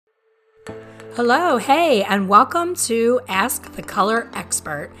Hello, hey, and welcome to Ask the Color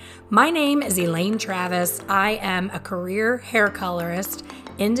Expert. My name is Elaine Travis. I am a career hair colorist,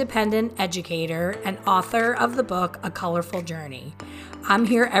 independent educator, and author of the book A Colorful Journey. I'm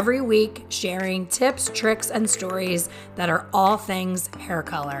here every week sharing tips, tricks, and stories that are all things hair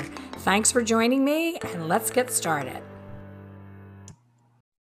color. Thanks for joining me, and let's get started.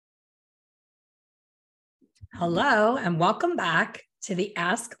 Hello, and welcome back to the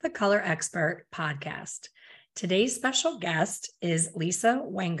Ask the Color Expert podcast. Today's special guest is Lisa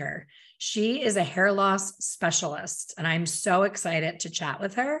Wenger. She is a hair loss specialist, and I'm so excited to chat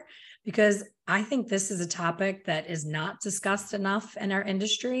with her because I think this is a topic that is not discussed enough in our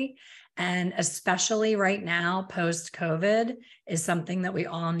industry. And especially right now, post-COVID, is something that we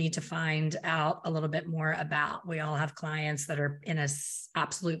all need to find out a little bit more about. We all have clients that are in an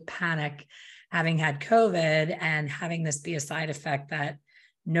absolute panic having had COVID and having this be a side effect that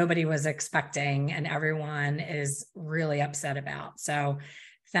nobody was expecting and everyone is really upset about. So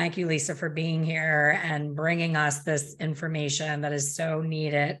thank you, Lisa, for being here and bringing us this information that is so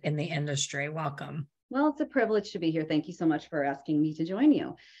needed in the industry. Welcome. Well, it's a privilege to be here. Thank you so much for asking me to join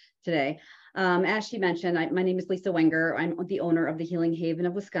you today. As she mentioned, my name is Lisa Wenger. I'm the owner of the Healing Haven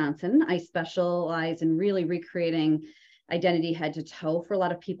of Wisconsin. I specialize in really recreating identity head to toe for a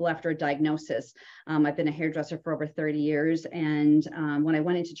lot of people after a diagnosis. I've been a hairdresser for over 30 years. And when I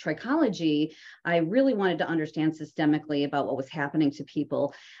went into trichology, I really wanted to understand systemically about what was happening to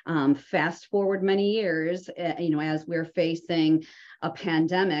people. Fast forward many years, as we're facing a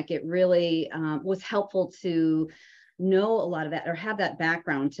pandemic, it really was helpful to know a lot of that or have that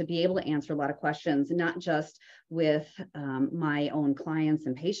background to be able to answer a lot of questions, not just with my own clients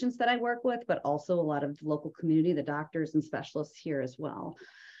and patients that I work with, but also a lot of the local community, the doctors and specialists here as well.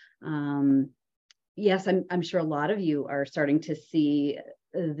 Yes, I'm sure a lot of you are starting to see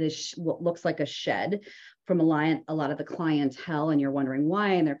this, what looks like a shed from a lot of the clientele, and you're wondering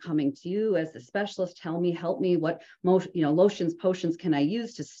why, and they're coming to you as the specialist. Help me, what lotions, potions can I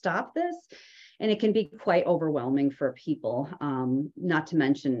use to stop this? And it can be quite overwhelming for people, not to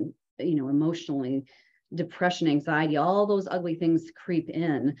mention, emotionally, depression, anxiety, all those ugly things creep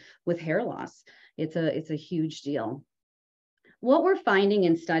in with hair loss. It's a huge deal. What we're finding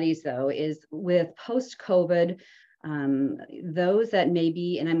in studies, though, is with post-COVID, those that may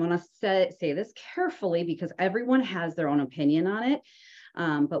be, and I'm going to say this carefully because everyone has their own opinion on it.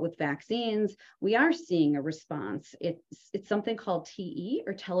 But with vaccines, we are seeing a response. It's something called TE,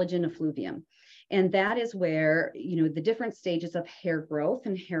 or telogen effluvium. And that is where, the different stages of hair growth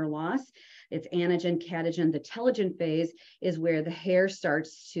and hair loss, it's anagen, catagen. The telogen phase is where the hair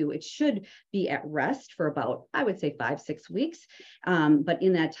it should be at rest for about, I would say 5-6 weeks. But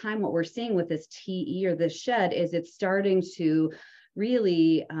in that time, what we're seeing with this TE or this shed is it's starting to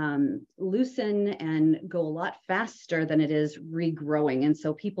really loosen and go a lot faster than it is regrowing. And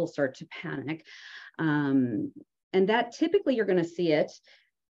so people start to panic. And that typically you're going to see it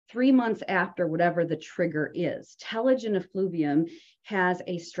 3 months after whatever the trigger is. Telogen effluvium has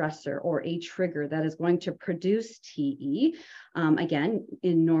a stressor or a trigger that is going to produce TE. Again,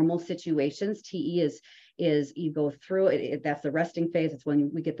 in normal situations, TE is you go through it, that's the resting phase. It's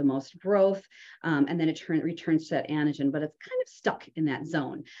when we get the most growth, and then it returns to that anagen, but it's kind of stuck in that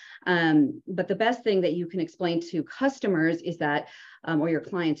zone. But the best thing that you can explain to customers is that, or your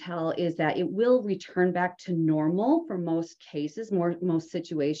clientele, is that it will return back to normal for most cases, most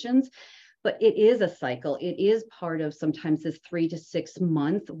situations. But it is a cycle. It is part of sometimes this 3 to 6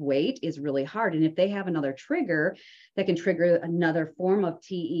 month wait is really hard. And if they have another trigger that can trigger another form of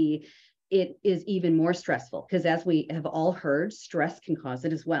TE, it is even more stressful because, as we have all heard, stress can cause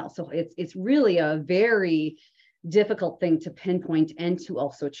it as well. So it's really a very difficult thing to pinpoint and to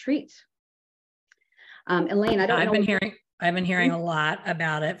also treat. Elaine, I've been hearing a lot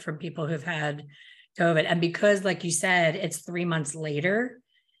about it from people who've had COVID. And because, like you said, it's 3 months later,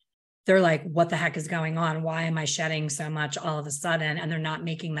 they're like, what the heck is going on? Why am I shedding so much all of a sudden? And they're not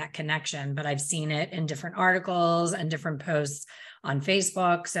making that connection. But I've seen it in different articles and different posts on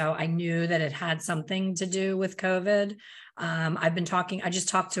Facebook. So I knew that it had something to do with COVID. I just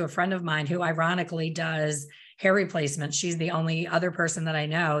talked to a friend of mine who ironically does hair replacement. She's the only other person that I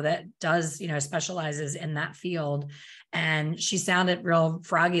know that does, specializes in that field. And she sounded real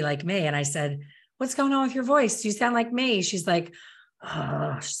froggy like me. And I said, what's going on with your voice? You sound like me. She's like,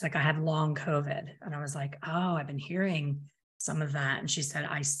 I had long COVID. And I was like, oh, I've been hearing some of that. And she said,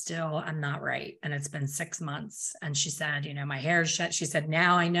 I still am not right. And it's been 6 months. And she said, my hair is shut. She said,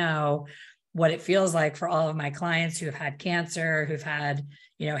 now I know what it feels like for all of my clients who have had cancer, who've had,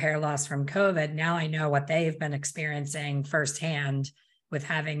 hair loss from COVID. Now I know what they've been experiencing firsthand with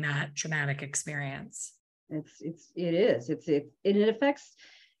having that traumatic experience. It is. And it affects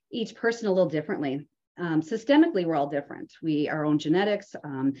each person a little differently. Systemically, we're all different. Our own genetics,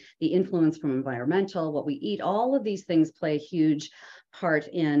 the influence from environmental, what we eat, all of these things play a huge part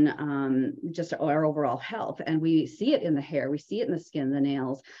in just our overall health. And we see it in the hair, we see it in the skin, the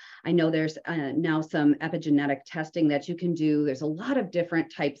nails. I know there's now some epigenetic testing that you can do. There's a lot of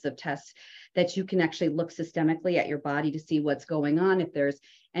different types of tests that you can actually look systemically at your body to see what's going on. If there's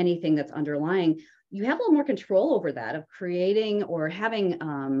anything that's underlying, you have a little more control over that, of creating or having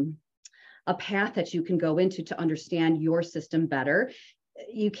a path that you can go into to understand your system better.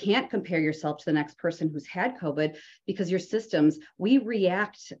 You can't compare yourself to the next person who's had COVID, because your systems, we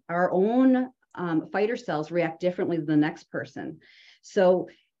react, our own fighter cells react differently than the next person. So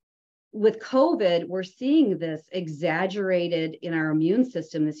with COVID, we're seeing this exaggerated in our immune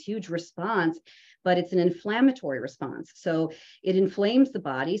system, this huge response, but it's an inflammatory response. So it inflames the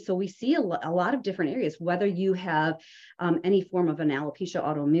body. So we see a lot of different areas, whether you have any form of an alopecia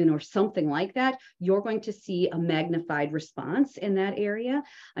autoimmune or something like that, you're going to see a magnified response in that area.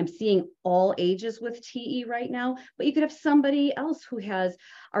 I'm seeing all ages with TE right now, but you could have somebody else who has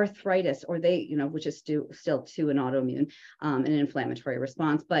arthritis, or they, which is still an autoimmune, an inflammatory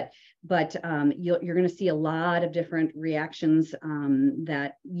response, but you're going to see a lot of different reactions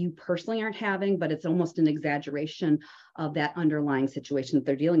that you personally aren't having, but it's almost an exaggeration of that underlying situation that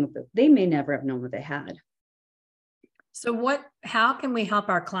they're dealing with. They may never have known what they had. So how can we help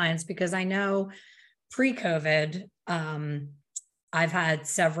our clients? Because I know pre-COVID, I've had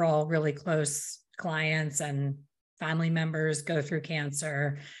several really close clients and family members go through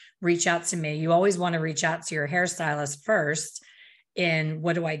cancer, reach out to me. You always want to reach out to your hairstylist first in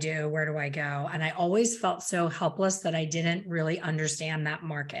what do I do? Where do I go? And I always felt so helpless that I didn't really understand that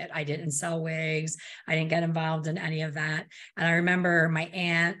market. I didn't sell wigs. I didn't get involved in any of that. And I remember my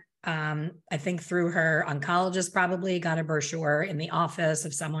aunt, I think through her oncologist, probably got a brochure in the office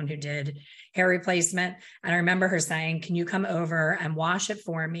of someone who did hair replacement. And I remember her saying, can you come over and wash it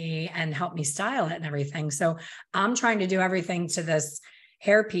for me and help me style it and everything? So I'm trying to do everything to this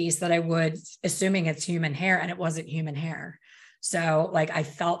hair piece that I would, assuming it's human hair, and it wasn't human hair. So like I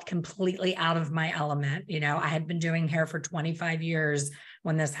felt completely out of my element. I had been doing hair for 25 years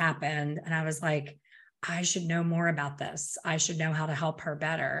when this happened. And I was like, I should know more about this. I should know how to help her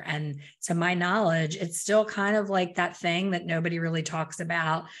better. And to my knowledge, it's still kind of like that thing that nobody really talks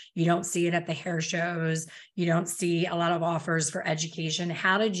about. You don't see it at the hair shows. You don't see a lot of offers for education.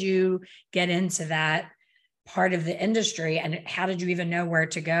 How did you get into that part of the industry, and how did you even know where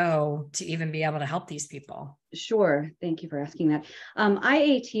to go to even be able to help these people? Sure. Thank you for asking that.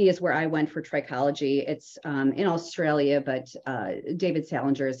 IAT is where I went for trichology. It's in Australia, but David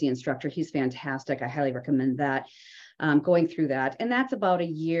Salinger is the instructor. He's fantastic. I highly recommend that. Going through that. And that's about a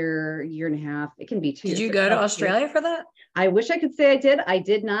year and a half. It can be 2 years. Did you go to Australia for that? I wish I could say I did. I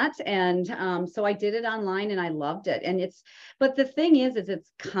did not. And so I did it online and I loved it. And but the thing is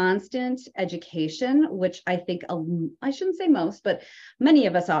it's constant education, which I think, I shouldn't say most, but many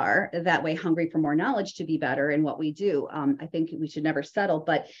of us are that way, hungry for more knowledge to be better in what we do. I think we should never settle.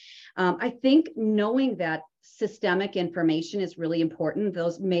 But I think knowing that systemic information is really important.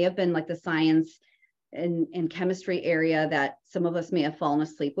 Those may have been like the science and chemistry area that some of us may have fallen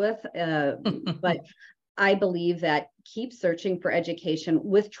asleep with. But I believe that keep searching for education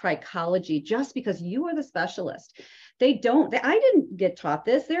with trichology, just because you are the specialist. I didn't get taught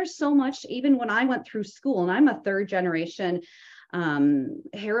this. There's so much, even when I went through school, and I'm a third generation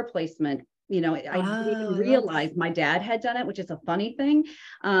hair replacement. I didn't even realize my dad had done it, which is a funny thing.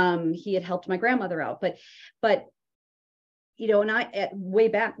 He had helped my grandmother out, but and way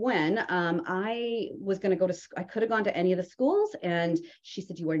back when I was going to go to, I could have gone to any of the schools, and she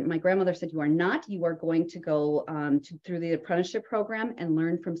said, my grandmother said, you are going to go through the apprenticeship program and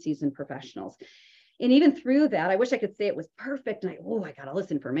learn from seasoned professionals. And even through that, I wish I could say it was perfect. And I got all this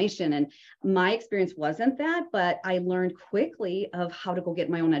information, and my experience wasn't that, but I learned quickly of how to go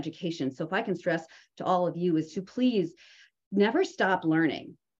get my own education. So if I can stress to all of you is to please never stop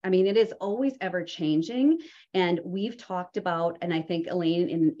learning. I mean, it is always ever changing. And we've talked about, and I think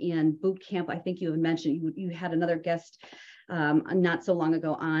Elaine in boot camp, I think you had mentioned, you had another guest not so long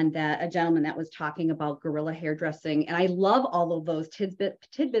ago on that, a gentleman that was talking about guerrilla hairdressing. And I love all of those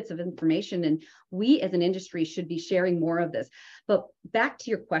tidbits of information. And we as an industry should be sharing more of this. But back to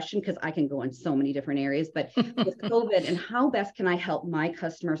your question, because I can go in so many different areas, but with COVID and how best can I help my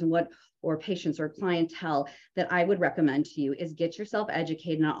customers, and or patients or clientele that I would recommend to you is get yourself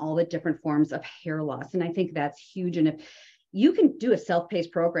educated on all the different forms of hair loss. And I think that's huge. And you can do a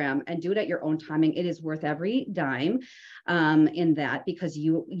self-paced program and do it at your own timing. It is worth every dime in that, because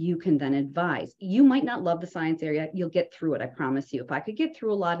you can then advise. You might not love the science area. You'll get through it. I promise you. If I could get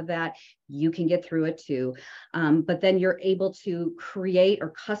through a lot of that, you can get through it too. But then you're able to create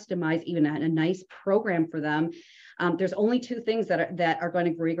or customize even a nice program for them. There's only two things that are going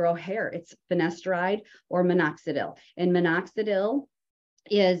to regrow hair. It's finasteride or minoxidil. And minoxidil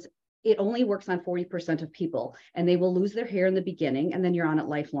it only works on 40% of people, and they will lose their hair in the beginning, and then you're on it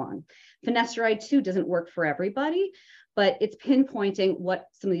lifelong. Finasteride too doesn't work for everybody, but it's pinpointing what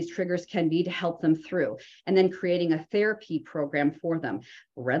some of these triggers can be to help them through, and then creating a therapy program for them.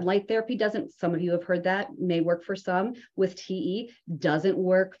 Red light therapy doesn't, some of you have heard that, may work for some. With TE, doesn't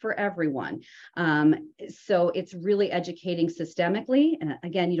work for everyone. So it's really educating systemically. And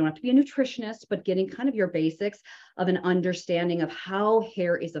again, you don't have to be a nutritionist, but getting kind of your basics of an understanding of how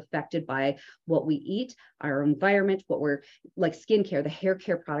hair is affected by what we eat, our environment, what we're like skincare, the hair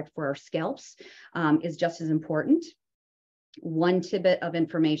care product for our scalps is just as important. One tidbit of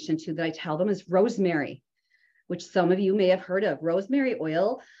information too that I tell them is rosemary, which some of you may have heard of. Rosemary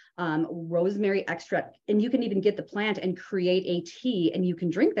oil, rosemary extract, and you can even get the plant and create a tea, and you can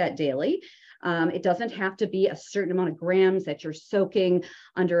drink that daily. It doesn't have to be a certain amount of grams that you're soaking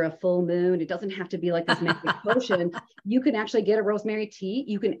under a full moon. It doesn't have to be like this magic potion. You can actually get a rosemary tea.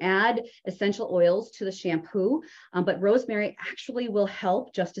 You can add essential oils to the shampoo, but rosemary actually will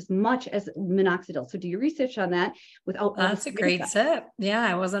help just as much as minoxidil. So do your research on that. That's a great tip. Yeah,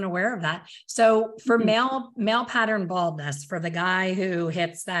 I wasn't aware of that. So for male pattern baldness, for the guy who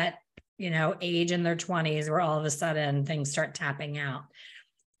hits that, age in their 20s where all of a sudden things start tapping out,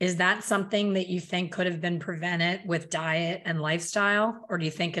 is that something that you think could have been prevented with diet and lifestyle? Or do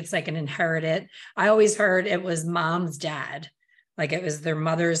you think it's like an inherited? I always heard it was mom's dad, like it was their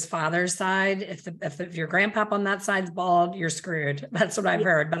mother's father's side. If your grandpap on that side's bald, you're screwed. That's what I've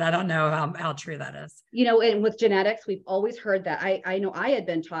heard, but I don't know how true that is. And with genetics, we've always heard that. I know I had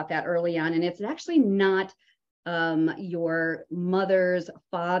been taught that early on, and it's actually not your mother's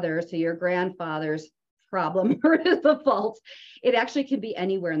father, so your grandfather's problem or the fault. It actually can be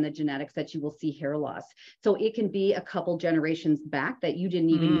anywhere in the genetics that you will see hair loss. So it can be a couple generations back that you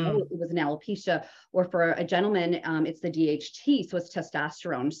didn't even know it was an alopecia, or for a gentleman, it's the DHT, so it's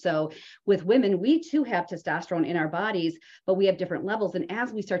testosterone. So with women, we too have testosterone in our bodies, but we have different levels. And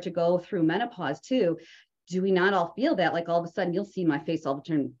as we start to go through menopause too, do we not all feel that? Like all of a sudden you'll see my face all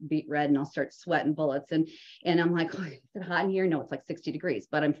turn beet red and I'll start sweating bullets. And I'm like, oh, is it hot in here? No, it's like 60 degrees,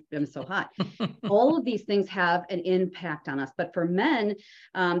 but I'm so hot. All of these things have an impact on us. But for men,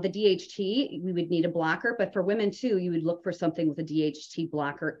 the DHT, we would need a blocker. But for women too, you would look for something with a DHT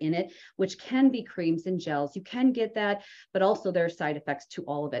blocker in it, which can be creams and gels. You can get that, but also there are side effects to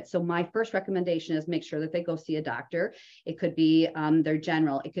all of it. So my first recommendation is make sure that they go see a doctor. It could be their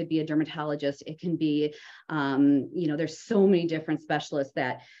general, it could be a dermatologist, it can be there's so many different specialists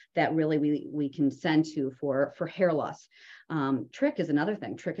that really we can send to for hair loss. Trick is another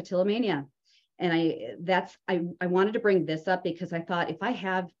thing, trichotillomania. And I wanted to bring this up because I thought if I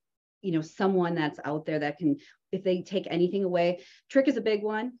have, someone that's out there that can, if they take anything away, trick is a big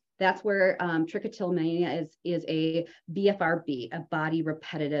one. That's where trichotillomania is a BFRB,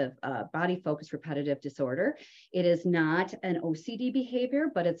 a body focused repetitive disorder. It is not an OCD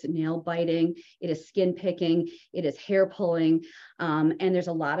behavior, but it's nail biting, it is skin picking, it is hair pulling, and there's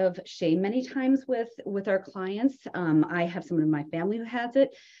a lot of shame many times with our clients. I have someone in my family who has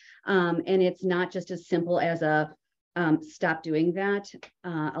it, and it's not just as simple as a stop doing that.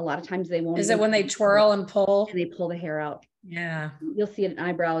 A lot of times they won't. Is it when they twirl and pull? And they pull the hair out. Yeah. You'll see it in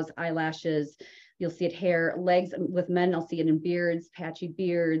eyebrows, eyelashes. You'll see it hair, legs. With men, I'll see it in beards, patchy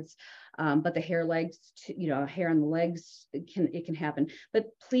beards. But the hair legs, hair on the legs, it can happen. But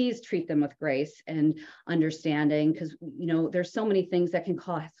please treat them with grace and understanding, because there's so many things that can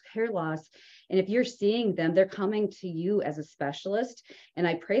cause hair loss. And if you're seeing them, they're coming to you as a specialist. And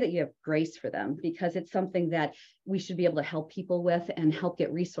I pray that you have grace for them, because it's something that we should be able to help people with and help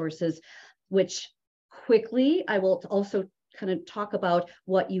get resources, which quickly I will also kind of talk about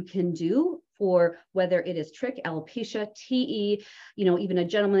what you can do for whether it is trick, alopecia, TE, even a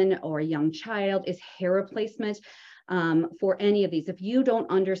gentleman or a young child, is hair replacement. For any of these, if you don't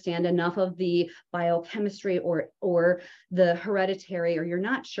understand enough of the biochemistry or the hereditary, or you're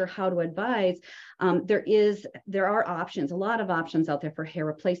not sure how to advise, there are options, a lot of options out there for hair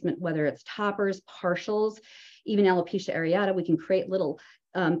replacement, whether it's toppers, partials, even alopecia areata. We can create little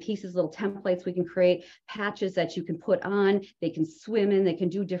pieces, little templates. We can create patches that you can put on. They can swim in, they can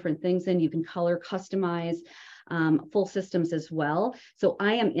do different things, and you can color customize. full systems as well. So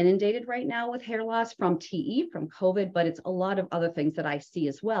I am inundated right now with hair loss from TE, from COVID, but it's a lot of other things that I see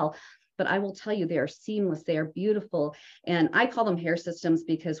as well. But I will tell you, they are seamless. They are beautiful. And I call them hair systems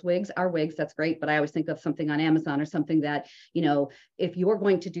because wigs are wigs. That's great. But I always think of something on Amazon or something that, you know, if you're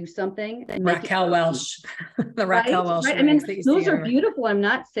going to do something. Raquel Welch, the Raquel Welch. Right? I mean, those are beautiful. I'm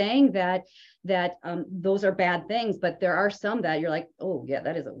not saying that those are bad things, but there are some that you're like, oh yeah,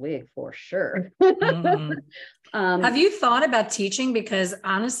 that is a wig for sure. Mm-hmm. Have you thought about teaching? Because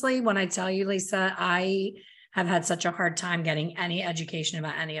honestly, when I tell you, Lisa, I have had such a hard time getting any education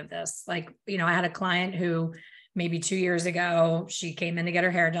about any of this. Like, you know, I had a client who maybe 2 years ago, she came in to get her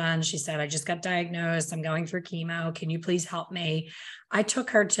hair done. She said, I just got diagnosed. I'm going through chemo. Can you please help me? I took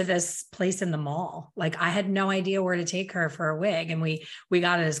her to this place in the mall. Like, I had no idea where to take her for a wig. And we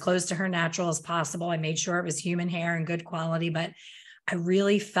got it as close to her natural as possible. I made sure it was human hair and good quality, but I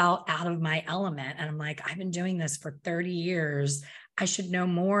really felt out of my element. And I'm like, I've been doing this for 30 years. I should know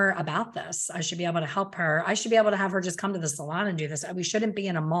more about this. I should be able to help her. I should be able to have her just come to the salon and do this. We shouldn't be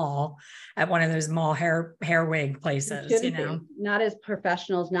in a mall at one of those mall hair wig places, you know, not as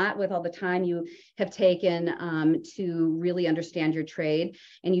professionals, not with all the time you have taken to really understand your trade.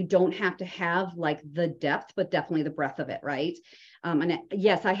 And you don't have to have like the depth, but definitely the breadth of it. Right. And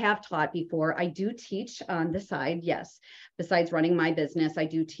yes, I have taught before. I do teach on the side. Yes. Besides running my business, I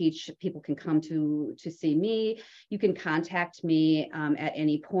do teach. People can come to see me. You can contact me at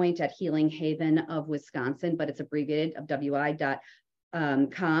any point at Healing Haven of Wisconsin, but it's abbreviated of WI.com.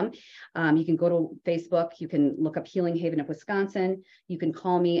 You can go to Facebook. You can look up Healing Haven of Wisconsin. You can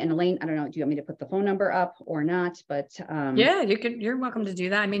call me. And Elaine, I don't know, do you want me to put the phone number up or not? But yeah, you're welcome to do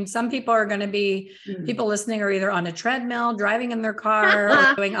that. I mean, some people are going to be people listening are either on a treadmill, driving in their car,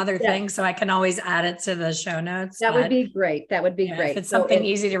 or doing other things. So I can always add it to the show notes. That would be great. That would be great. If it's something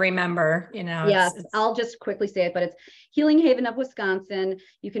easy to remember, you know. Yes, I'll just quickly say it, but it's Healing Haven of Wisconsin.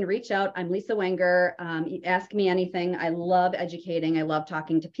 You can reach out. I'm Lisa Wenger. Ask me anything. I love educating. I love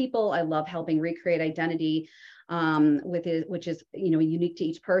talking to people. I love helping recreate identity which is, you know, unique to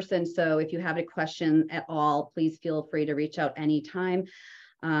each person. So if you have a question at all, please feel free to reach out anytime.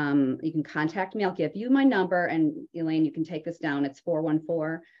 You can contact me. I'll give you my number, and Elaine, you can take this down. It's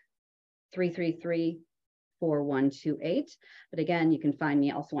 414-333-4128. But again, you can find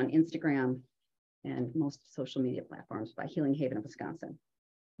me also on Instagram and most social media platforms by Healing Haven of Wisconsin.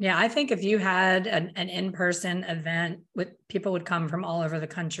 Yeah, I think if you had an in-person event, people would come from all over the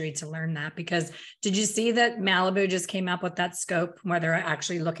country to learn that. Because did you see that Malibu just came up with that scope where they're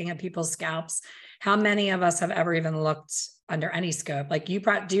actually looking at people's scalps? How many of us have ever even looked under any scope? Like do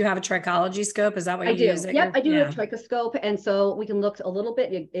you have a trichology scope? Is that what you use? Yep, I do have a trichoscope. And so we can look a little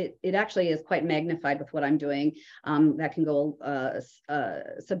bit. It actually is quite magnified with what I'm doing. That can go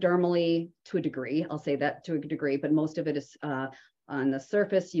subdermally to a degree. I'll say that to a degree, but most of it is on the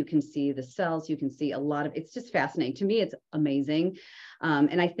surface. You can see the cells, you can see a lot of, it's just fascinating. To me, it's amazing.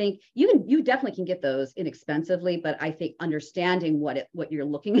 And I think you definitely can get those inexpensively, but I think understanding what you're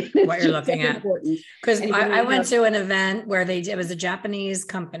looking at, important. Because I went to an event where it was a Japanese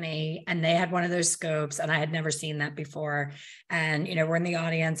company and they had one of those scopes, and I had never seen that before. And, you know, we're in the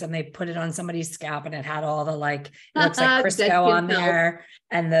audience and they put it on somebody's scalp and it had all the, like, it looks like Crisco on there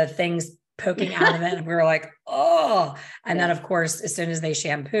and the things poking out of it. And we were like, oh, and then of course, as soon as they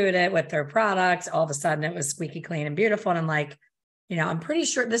shampooed it with their products, all of a sudden it was squeaky clean and beautiful. And I'm like, you know, I'm pretty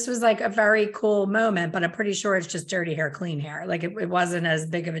sure this was like a very cool moment, but I'm pretty sure it's just dirty hair, clean hair. Like it wasn't as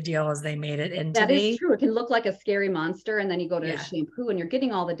big of a deal as they made it into. That is true. It can look like a scary monster, and then you go to shampoo and you're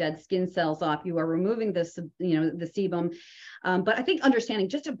getting all the dead skin cells off. You are removing this, you know, the sebum. But I think understanding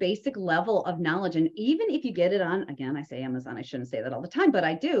just a basic level of knowledge, and even if you get it on, again, I say Amazon, I shouldn't say that all the time, but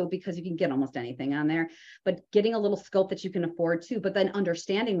I do, because you can get almost anything on there, but getting a little scope that you can afford to, but then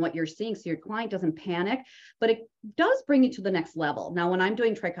understanding what you're seeing so your client doesn't panic, but it does bring you to the next level. Now, when I'm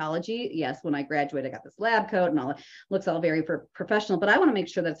doing trichology, yes, when I graduate, I got this lab coat and all, it looks all very professional, but I want to make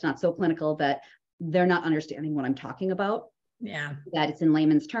sure that it's not so clinical that they're not understanding what I'm talking about. Yeah, that it's in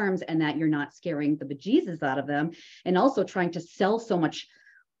layman's terms, and that you're not scaring the bejesus out of them, and also trying to sell so much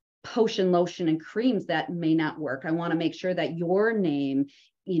potion, lotion, and creams that may not work. I want to make sure that your name,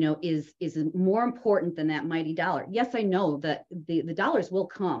 you know, is more important than that mighty dollar. Yes, I know that the dollars will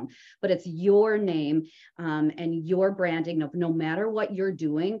come, but it's your name and your branding. No matter what you're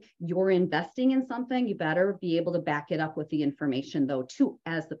doing, you're investing in something. You better be able to back it up with the information, though, too,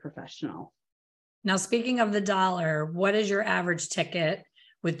 as the professional. Now, speaking of the dollar, what is your average ticket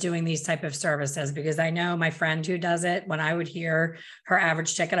with doing these type of services, because I know my friend who does it, when I would hear her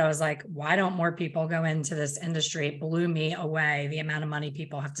average ticket, I was like, why don't more people go into this industry? It blew me away, the amount of money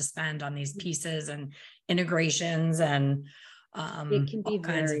people have to spend on these pieces and integrations and It can be all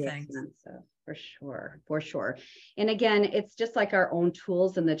kinds of very things. expensive, for sure, for sure. And again, it's just like our own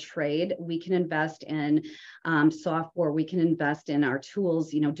tools in the trade. We can invest in software. We can invest in our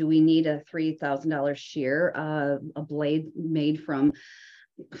tools. You know, do we need a $3,000 shear, a blade made from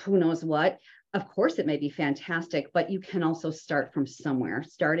who knows what? Of course, it may be fantastic, but you can also start from somewhere,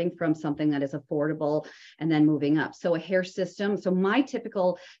 starting from something that is affordable and then moving up. So a hair system. So my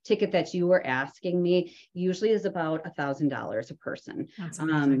typical ticket that you were asking me usually is about $1,000 a person. That's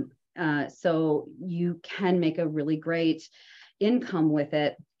amazing. So you can make a really great income with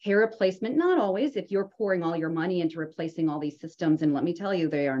it. Hair replacement, not always. If you're pouring all your money into replacing all these systems, and let me tell you,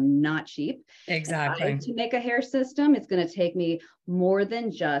 they are not cheap. Exactly. To make a hair system, it's going to take me more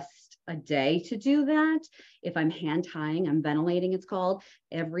than just a day to do that. If I'm hand tying, I'm ventilating, it's called,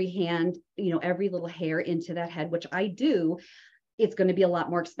 every hand, you know, every little hair into that head, which I do, it's going to be a lot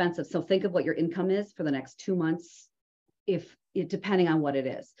more expensive. So think of what your income is for the next 2 months, if it, depending on what it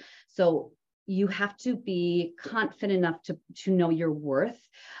is. So you have to be confident enough to know your worth,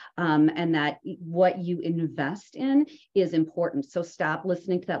 and that what you invest in is important. So stop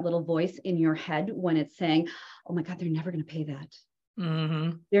listening to that little voice in your head when it's saying, oh my God, they're never going to pay that.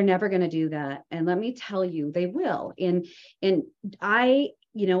 Mm-hmm. They're never going to do that. And let me tell you, they will. And I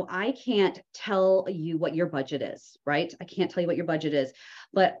can't tell you what your budget is, right? I can't tell you what your budget is,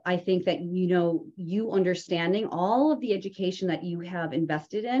 but I think that, you understanding all of the education that you have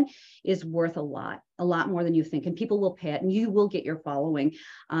invested in is worth a lot more than you think, and people will pay it and you will get your following.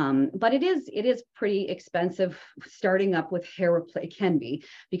 But it is pretty expensive starting up with hair replay. It can be,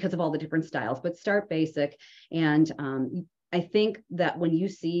 because of all the different styles, but start basic. And I think that when you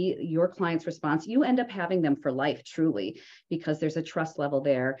see your client's response, you end up having them for life, truly, because there's a trust level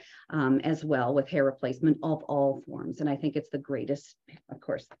there, as well, with hair replacement of all forms. And I think it's the greatest, of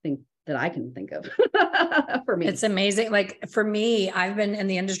course, thing that I can think of for me. It's amazing. Like for me, I've been in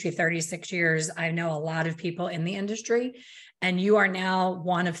the industry 36 years. I know a lot of people in the industry, and you are now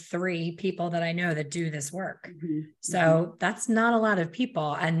one of 3 people that I know that do this work. Mm-hmm. So that's not a lot of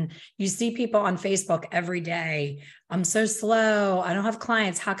people. And you see people on Facebook every day. I'm so slow. I don't have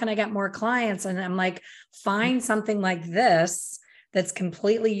clients. How can I get more clients? And I'm like, find something like this that's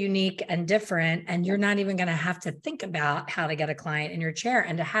completely unique and different. And you're not even going to have to think about how to get a client in your chair.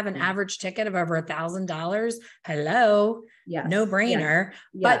 And to have an average ticket of over $1,000, hello, Yes. no brainer.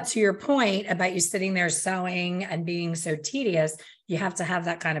 Yes. But to your point about you sitting there sewing and being so tedious, you have to have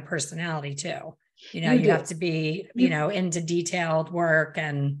that kind of personality too. You have to be, into detailed work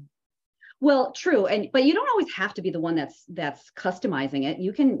and. Well, true. But you don't always have to be the one that's customizing it.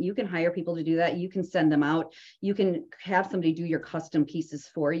 You can hire people to do that. You can send them out. You can have somebody do your custom pieces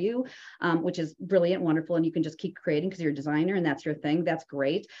for you, which is brilliant, wonderful. And you can just keep creating because you're a designer and that's your thing. That's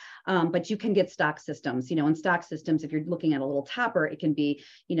great. But you can get stock systems, in stock systems, if you're looking at a little topper, it can be,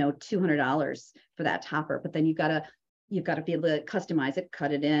 $200 for that topper, but then you've got to be able to customize it,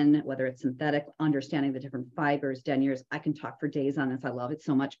 cut it in, whether it's synthetic, understanding the different fibers, deniers. I can talk for days on this. I love it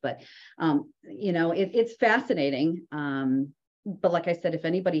so much, but it's fascinating. But like I said, if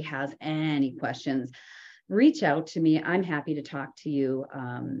anybody has any questions, reach out to me. I'm happy to talk to you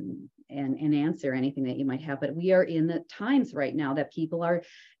and answer anything that you might have. But we are in the times right now that people are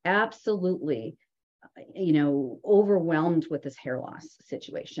absolutely overwhelmed with this hair loss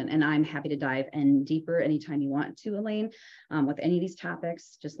situation. And I'm happy to dive in deeper anytime you want to, Elaine, with any of these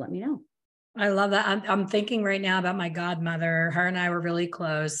topics. Just let me know. I love that. I'm thinking right now about my godmother. Her and I were really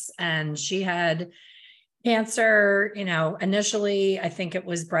close, and she had cancer, initially, I think it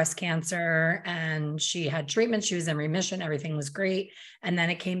was breast cancer, and she had treatment. She was in remission. Everything was great. And then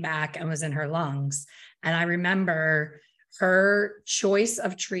it came back and was in her lungs. And I remember her choice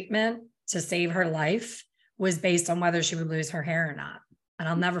of treatment to save her life was based on whether she would lose her hair or not. And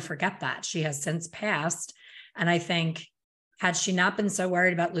I'll never forget that. She has since passed. And I think, had she not been so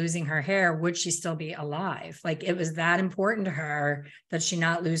worried about losing her hair, would she still be alive? Like, it was that important to her that she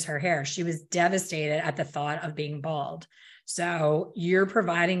not lose her hair. She was devastated at the thought of being bald. So you're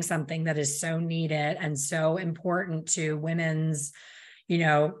providing something that is so needed and so important to women's,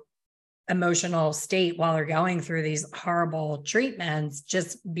 emotional state while they're going through these horrible treatments.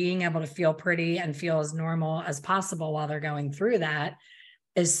 Just being able to feel pretty and feel as normal as possible while they're going through that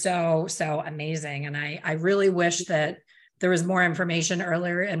is so, so amazing. And I really wish that there was more information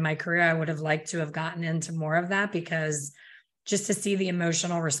earlier in my career. I would have liked to have gotten into more of that, because just to see the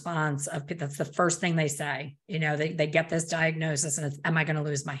emotional response of that's the first thing they say. They get this diagnosis and it's, am I going to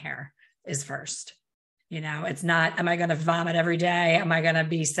lose my hair is first. It's not, am I going to vomit every day? Am I going to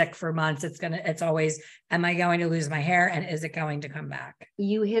be sick for months? It's always, am I going to lose my hair? And is it going to come back?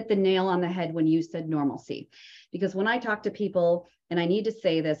 You hit the nail on the head when you said normalcy, because when I talk to people, and I need to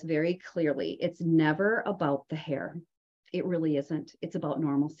say this very clearly, it's never about the hair. It really isn't. It's about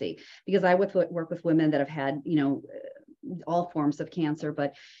normalcy, because I work with women that have had, all forms of cancer,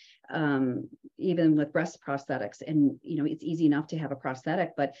 but even with breast prosthetics, and it's easy enough to have a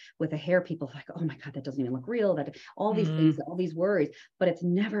prosthetic, but with the hair, people are like, oh my God, that doesn't even look real, that all these things, all these worries. But it's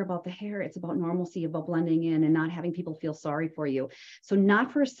never about the hair. It's about normalcy, about blending in and not having people feel sorry for you. So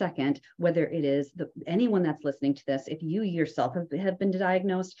not for a second, whether it is anyone that's listening to this, if you yourself have been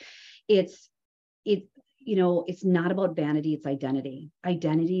diagnosed, it's not about vanity, it's identity.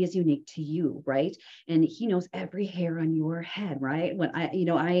 Identity is unique to you, right? And he knows every hair on your head, right? When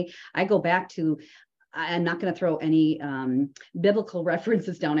I go back to, I'm not going to throw any biblical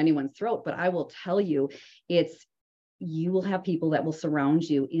references down anyone's throat, but I will tell you, you will have people that will surround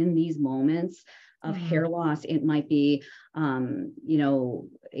you in these moments of hair loss. It might be,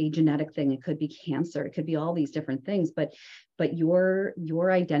 a genetic thing. It could be cancer. It could be all these different things, but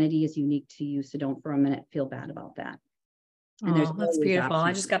your identity is unique to you. So don't for a minute feel bad about that. And that's beautiful. Options.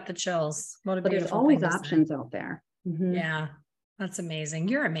 I just got the chills. What a beautiful there's always options out there. Mm-hmm. Yeah. That's amazing.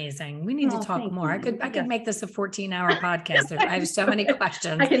 You're amazing. We need to talk more. I could make this a 14-hour podcast. I have so many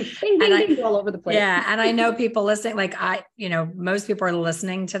questions. I can ding all over the place. Yeah. And I know people listening, most people are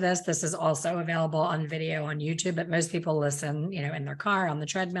listening to this. This is also available on video on YouTube, but most people listen, in their car, on the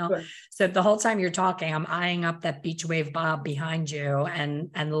treadmill. Sure. So the whole time you're talking, I'm eyeing up that beach wave bob behind you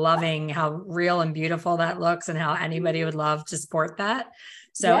and loving how real and beautiful that looks and how anybody would love to sport that.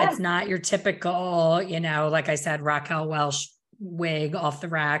 So It's not your typical, like I said, Raquel Welch wig off the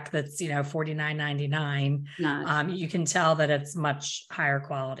rack that's $49.99. You can tell that it's much higher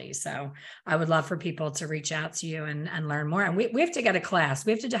quality. So I would love for people to reach out to you and learn more. And we have to get a class.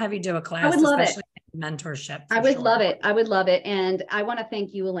 We have to have you do a class. I would love it. Mentorship. I would love it. I would love it. And I want to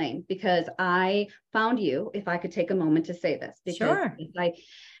thank you, Elaine, because I found you, if I could take a moment to say this, because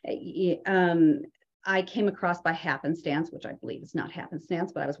I came across by happenstance, which I believe is not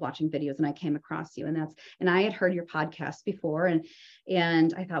happenstance, but I was watching videos and I came across you, and I had heard your podcast before. And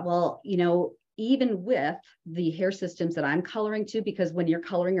I thought, well, even with the hair systems that I'm coloring to, because when you're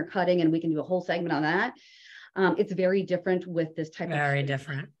coloring or cutting, and we can do a whole segment on that, it's very different with this type of very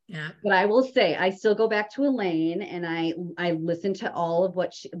different. Yeah. But I will say, I still go back to Elaine, and I listen to all of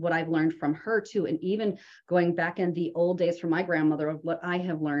what I've learned from her too. And even going back in the old days from my grandmother, of what I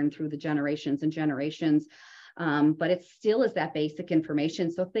have learned through the generations and generations. But it still is that basic information.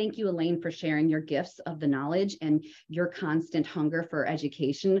 So thank you, Elaine, for sharing your gifts of the knowledge and your constant hunger for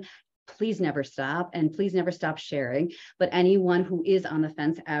education. Please never stop, and please never stop sharing. But anyone who is on the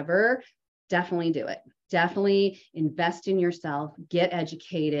fence ever, definitely do it. Definitely invest in yourself, get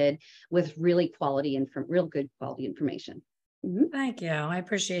educated with real good quality information. Mm-hmm. Thank you. I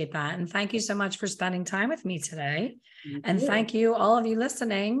appreciate that. And thank you so much for spending time with me today. Thank you, all of you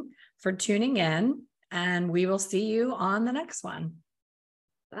listening, for tuning in, and we will see you on the next one.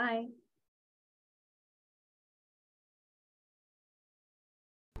 Bye.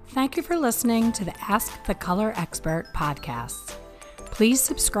 Thank you for listening to the Ask the Color Expert podcast. Please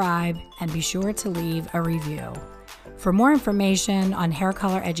subscribe and be sure to leave a review. For more information on hair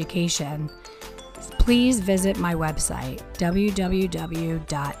color education, please visit my website,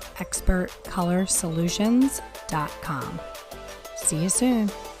 www.expertcolorsolutions.com. See you soon.